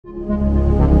Hello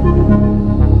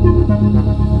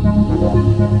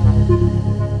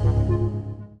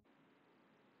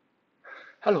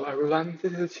everyone,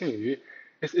 this is Qingyu.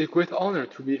 It's a great honor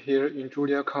to be here in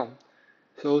JuliaCon.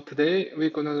 So today we're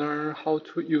gonna learn how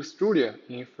to use Julia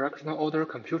in fractional order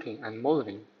computing and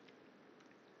modeling.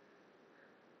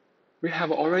 We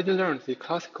have already learned the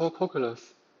classical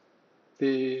calculus,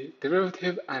 the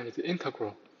derivative and the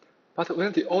integral. But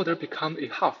when the order becomes a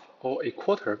half or a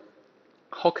quarter,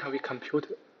 how can we compute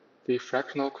the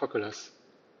fractional calculus?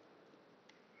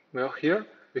 Well, here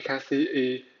we can see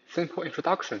a simple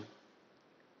introduction.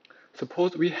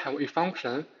 Suppose we have a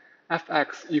function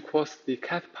f(x) equals the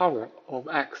cat power of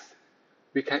x.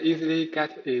 We can easily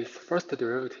get its first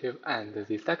derivative and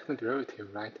the second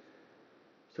derivative, right?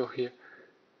 So here,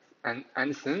 and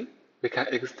then we can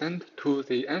extend to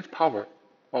the nth power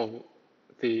of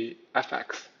the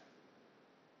f(x).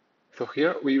 So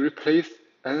here we replace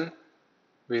n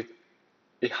with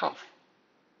a half.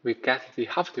 We get the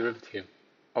half derivative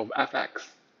of f(x).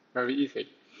 Very easy.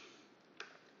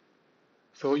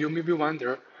 So you maybe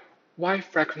wonder, why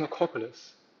fractional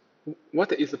calculus?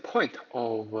 What is the point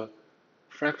of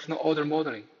fractional order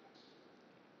modeling?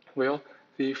 Well,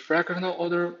 the fractional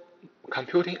order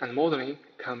computing and modeling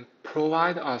can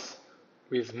provide us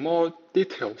with more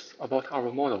details about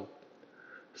our model.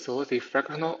 So the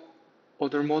fractional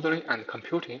order modeling and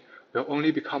computing will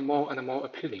only become more and more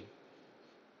appealing.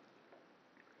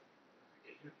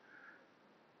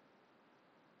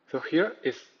 So here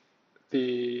is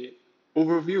the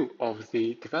overview of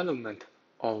the development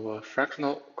of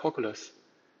fractional calculus,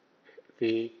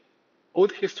 the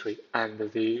old history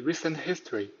and the recent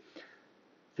history.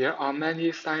 There are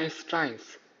many science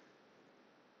giants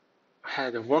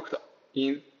had worked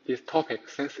in this topic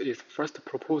since its first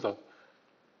proposal.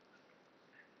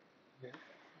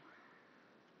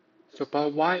 So,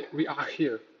 but why we are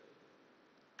here?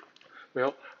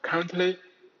 Well, currently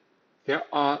there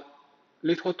are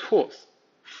little tools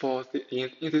for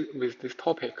with this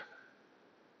topic.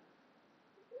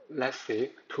 Let's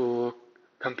say to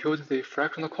compute the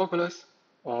fractional calculus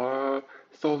or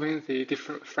solving the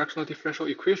different fractional differential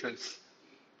equations.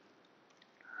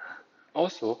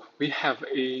 Also, we have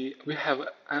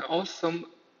an awesome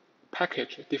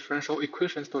package,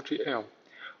 differential-equations.gl.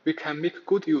 We can make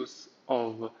good use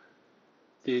of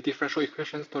the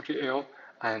differential-equations.gl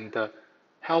and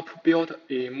help build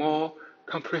a more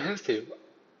comprehensive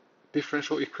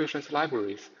differential equations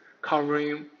libraries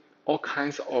covering all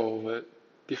kinds of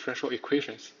differential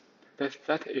equations.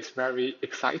 That is very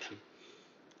exciting.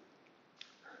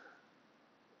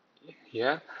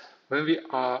 Yeah, when we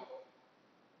are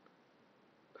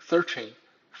searching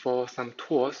for some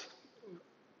tools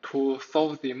to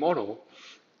solve the model,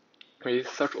 we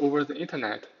search over the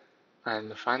internet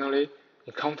and finally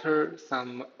encounter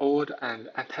some old and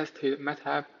untested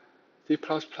MATLAB, C++,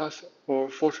 or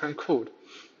Fortran code.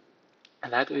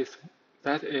 And that is,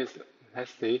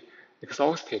 let's say,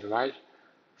 exhausted, right?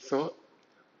 So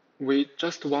we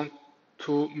just want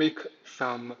to make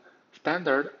some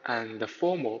standard and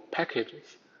formal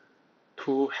packages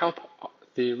to help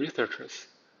the researchers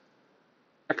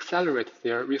accelerate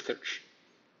their research.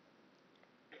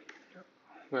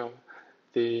 Well,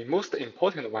 the most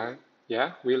important one,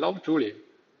 yeah, we love Julia.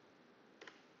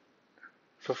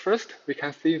 So first, we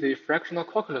can see the fractional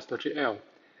calculus.gl.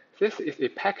 This is a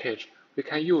package we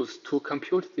can use to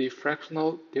compute the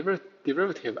fractional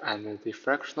derivative and the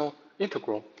fractional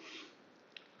integral.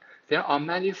 There are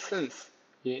many things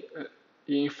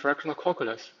in fractional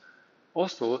calculus.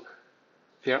 Also,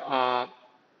 there are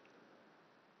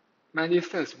many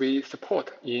things we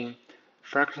support in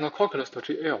fractional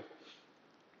calculus.gl.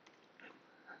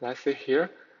 Let's see here,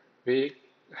 we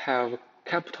have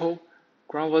capital,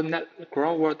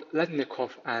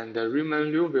 Groundworld-Letnikov, and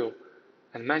Riemann-Liouville,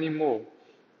 and many more.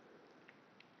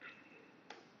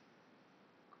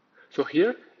 So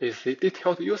here is the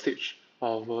detailed usage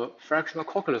of fractional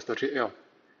calculus.gl.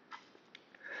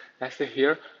 Let's see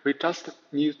here, we just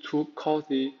need to call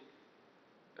the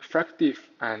fracdiff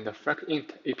and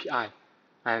fracint API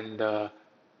and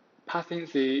passing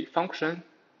the function,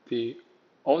 the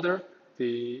order,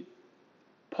 the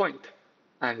point,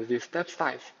 and the step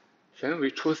size. Then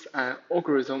we choose an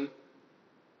algorithm.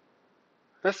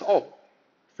 That's all.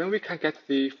 Then we can get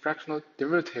the fractional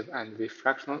derivative and the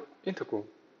fractional integral.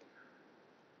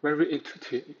 Very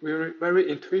intuitive, very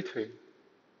intuitive.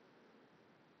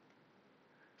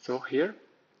 So here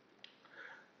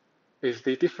is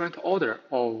the different order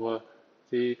of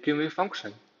the given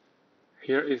function.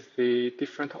 Here is the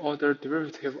different order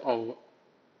derivative of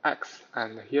x,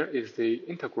 and here is the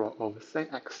integral of sin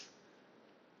x.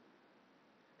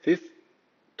 These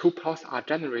two plots are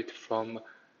generated from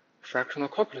fractional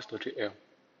calculus.gl.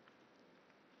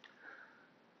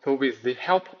 So with the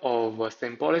help of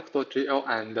symbolic.gl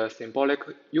and symbolic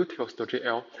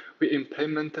utils.gl, we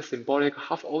implement symbolic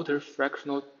half-order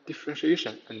fractional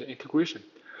differentiation and integration.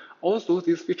 Although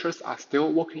these features are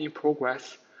still work in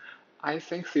progress, I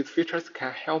think these features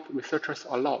can help researchers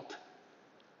a lot.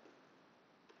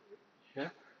 Yeah.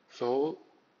 So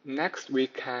next we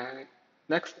came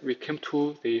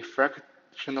to the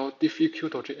fractional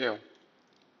diffq.gl.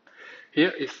 Here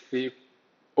is the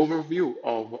overview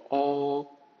of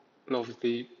all of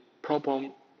the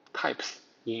problem types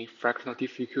in fractional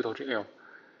diffq.gl.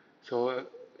 So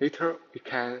later we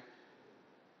can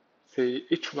see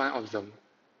each one of them.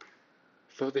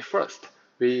 So the first,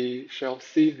 we shall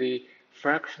see the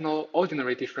fractional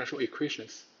ordinary differential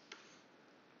equations.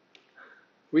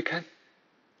 We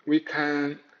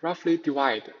can roughly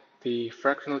divide the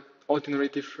fractional ordinary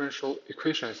differential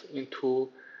equations into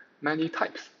many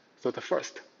types. So the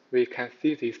first, we can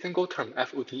see the single term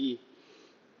FODE.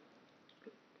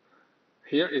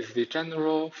 Here is the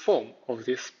general form of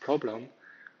this problem.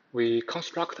 We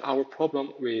construct our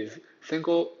problem with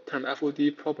single term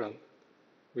FOD problem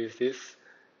with this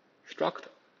struct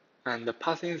and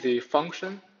passing the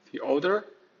function, the order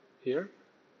here,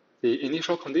 the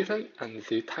initial condition, and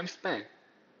the time span.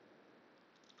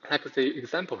 Like the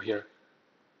example here,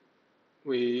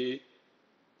 we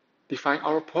define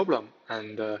our problem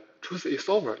and choose a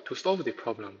solver to solve the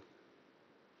problem.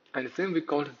 And then we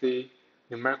got the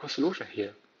numerical solution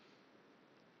here.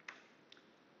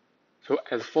 So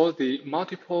as for the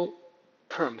multiple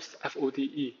terms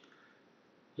FODE,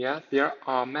 yeah, there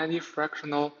are many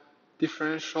fractional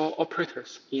differential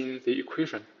operators in the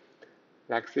equation,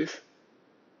 like this.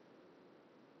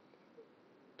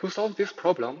 To solve this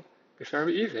problem, it's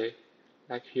very easy.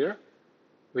 Like here,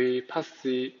 we can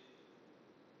see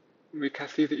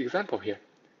the example here.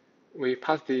 We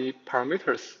pass the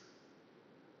parameters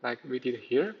like we did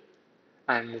here,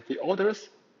 and the orders,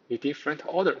 the different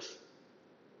orders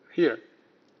here,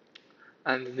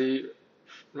 and the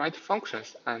right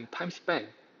functions and time span.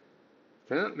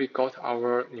 Then we got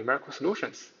our numerical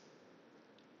solutions.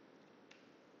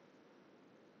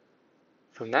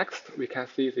 So next, we can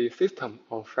see the system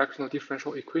of fractional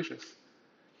differential equations.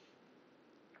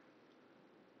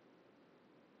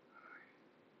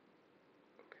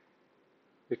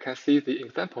 We can see the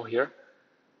example here.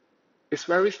 It's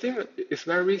very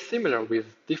similar with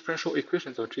differential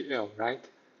equations of GL, right?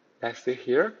 Let's see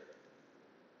here.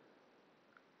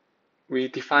 We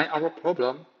define our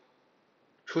problem,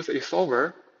 choose a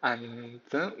solver, and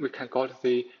then we can get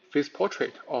the phase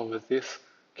portrait of this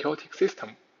chaotic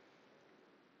system.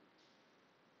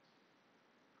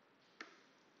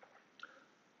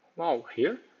 Wow,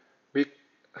 here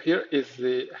is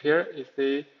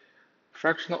the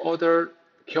fractional order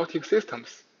chaotic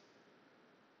systems.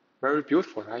 Very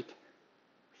beautiful, right?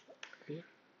 Here.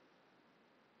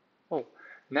 Oh,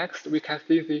 next we can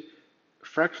see the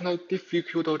fractional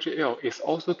diffq.gl is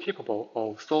also capable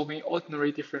of solving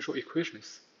ordinary differential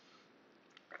equations,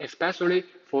 especially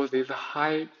for these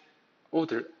high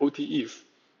order ODEs.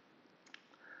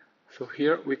 So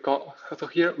here we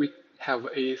have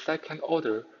a second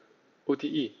order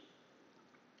ODE.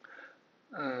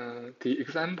 The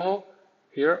example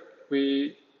here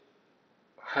we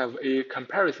have a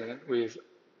comparison with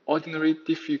ordinary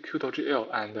diffq.gl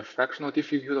and fractional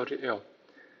diffq.gl.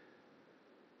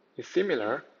 It's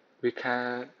similar. We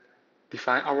can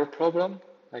define our problem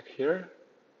like here.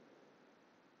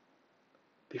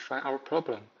 Define our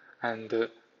problem and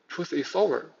choose a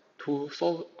solver to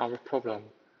solve our problem.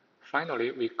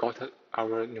 Finally, we got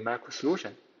our numerical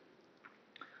solution.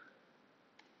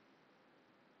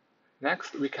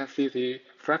 Next, we can see the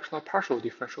fractional partial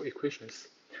differential equations.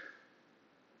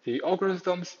 The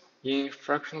algorithms in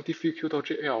fractional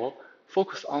diffq.gl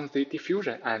focus on the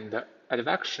diffusion and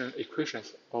advection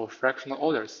equations of fractional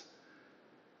orders.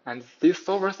 And these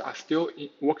solvers are still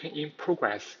working in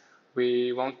progress.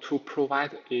 We want to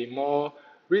provide a more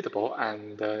readable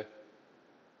and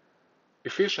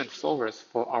efficient solvers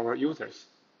for our users.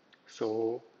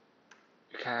 So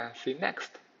you can see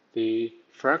next the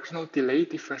fractional delay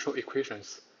differential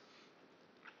equations.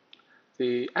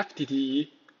 The FDDE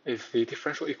is the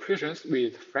differential equations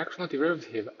with fractional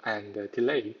derivative and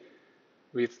delay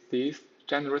with these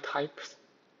general types.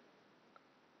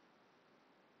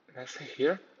 Let's see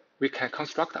here, we can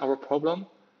construct our problem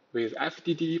with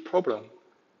FDDE problem.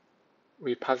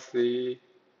 We pass the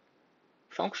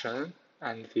function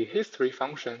and the history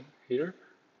function here,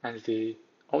 and the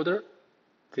order,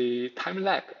 the time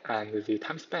lag, and the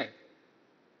time span.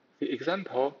 The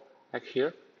example, like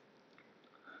here,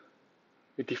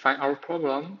 We define our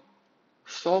problem,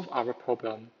 solve our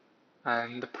problem,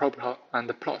 and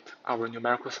plot our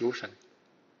numerical solution.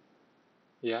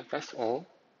 Yeah, that's all.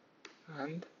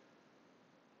 And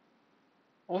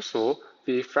also,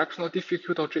 the fractional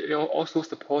difficulty.jl also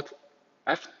supports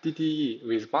FDDE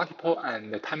with multiple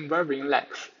and time-varying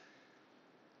legs.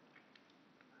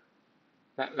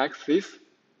 Like this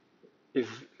is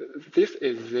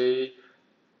the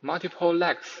multiple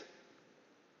legs.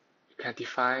 You can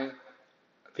define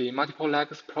the multiple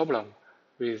legs problem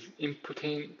with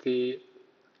inputting the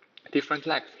different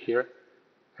legs here,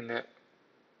 and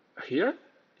here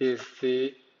is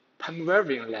the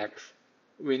time-varying legs.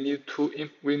 We need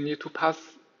to pass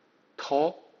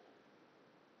tau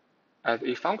as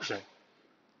a function.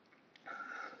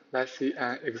 Let's see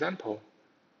an example.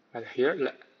 And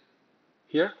here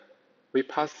we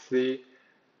pass the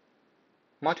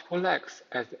multiple legs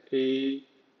as an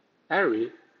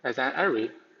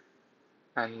array,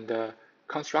 and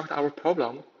construct our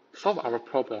problem, solve our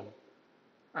problem,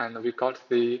 and we got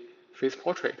the face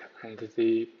portrait and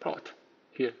the plot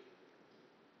here.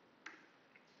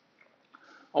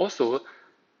 Also,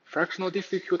 fractional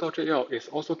difficulty.jl is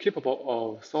also capable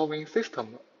of solving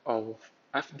system of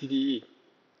FDDE.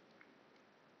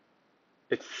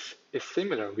 It's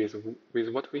similar with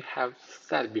what we have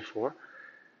said before.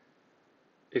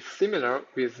 It's similar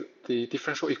with the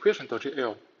differential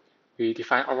equation.jl. We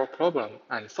define our problem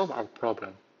and solve our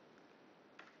problem.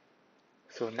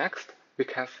 So next, we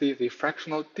can see the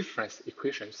fractional difference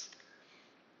equations.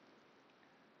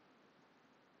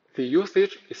 The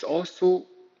usage is also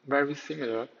very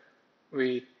similar.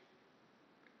 We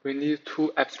need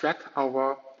to abstract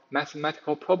our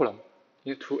mathematical problem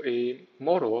into a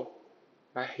model.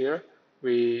 Right here,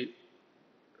 we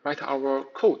write our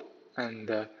code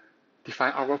and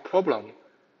define our problem.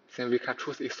 Then we can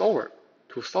choose a solver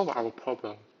to solve our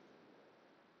problem.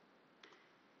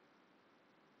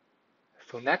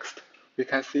 So next, we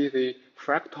can see the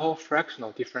fractal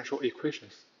fractional differential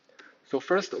equations. So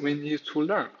first, we need to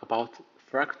learn about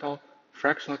fractional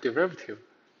derivative.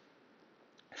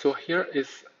 So here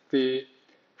is the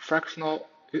fractal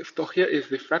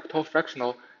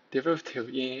fractional derivative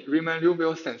in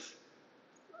Riemann-Liouville sense.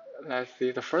 Let's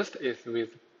see, the first is with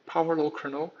power law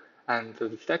kernel, and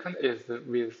the second is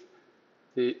with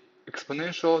the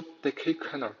exponential decay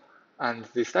kernel, and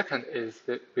the second is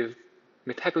with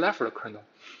Mittag-Leffler kernel.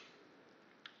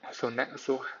 So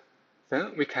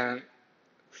then we can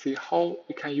see how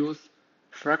we can use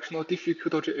fractional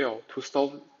difficulty.jl to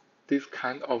solve these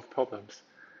kind of problems.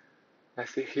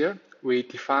 Let's see here, we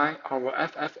define our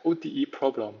FFODE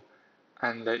problem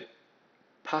and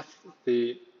pass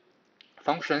the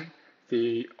function,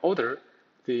 the order,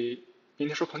 the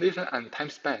initial condition, and time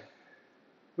span.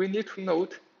 We need to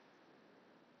note,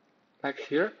 like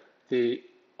here, the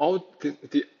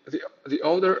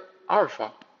order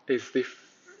alpha is the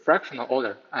fractional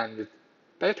order, and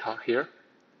beta here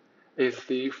is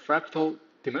the fractal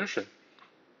dimension.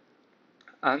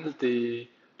 And to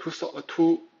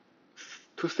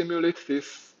simulate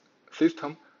this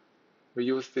system, we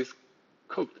use this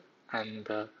code and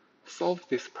solve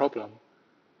this problem.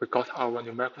 We got our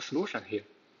numerical solution here.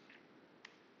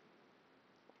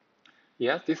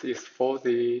 Yeah, this is for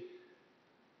the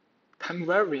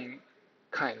time-varying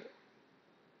kind.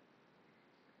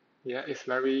 Yeah, it's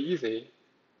very easy.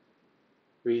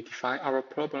 We define our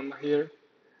problem here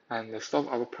and solve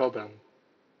our problem.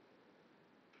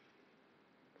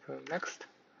 So next,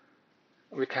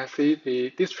 we can see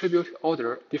the distributed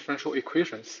order differential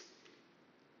equations.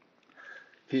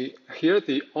 Here,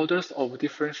 the orders of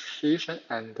differentiation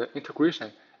and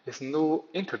integration is no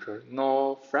integer,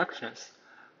 no fractions,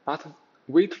 but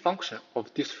weight function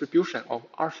of distribution of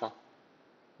alpha.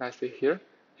 Let's see here.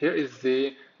 Here is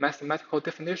the mathematical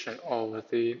definition of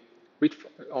the weight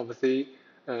of the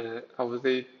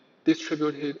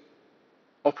distributed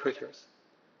operators.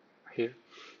 Here,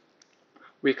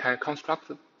 we can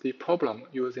construct the problem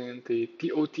using the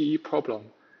DODE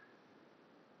problem,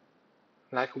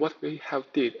 like what we have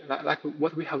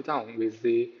done with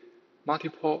the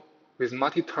multi-term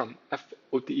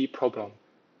FODE problem.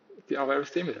 They are very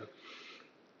similar.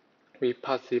 We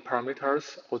pass the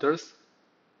parameters orders,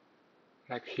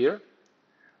 like here,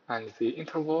 and the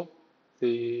interval,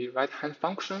 the right-hand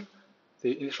function,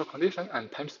 the initial condition,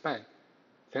 and time span.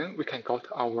 Then we can get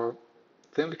our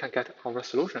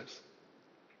solutions.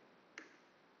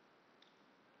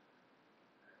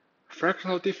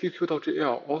 Fractional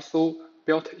difficulty.jl also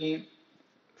built in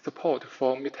support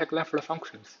for Mittag-Leffler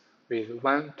functions with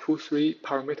 1, 2, 3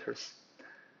 parameters.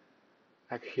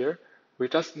 Like here, we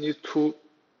just need to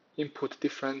input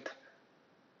different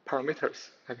parameters,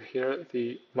 like here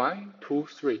the 1, 2,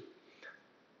 3.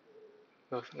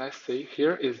 So let's see,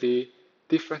 here is the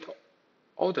different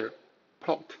order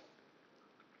plot.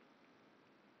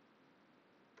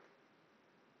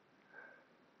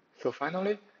 So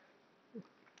finally,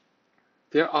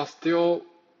 there are still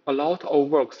a lot of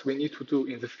works we need to do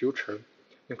in the future,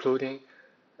 including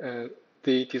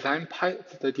the design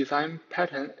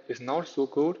pattern is not so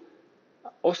good.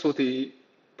 Also, the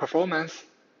performance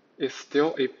is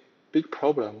still a big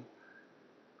problem,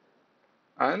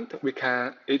 and we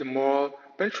can add more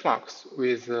benchmarks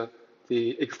with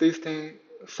the existing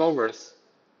solvers.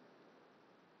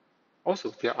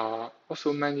 Also, there are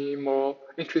also many more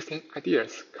interesting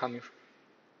ideas coming.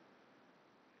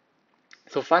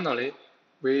 So finally,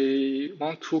 we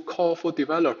want to call for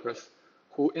developers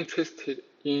who are interested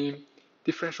in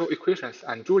differential equations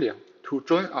and Julia to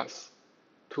join us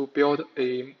to build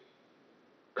a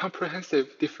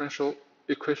comprehensive differential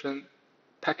equation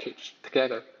package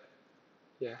together.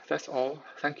 Yeah, that's all.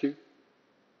 Thank you.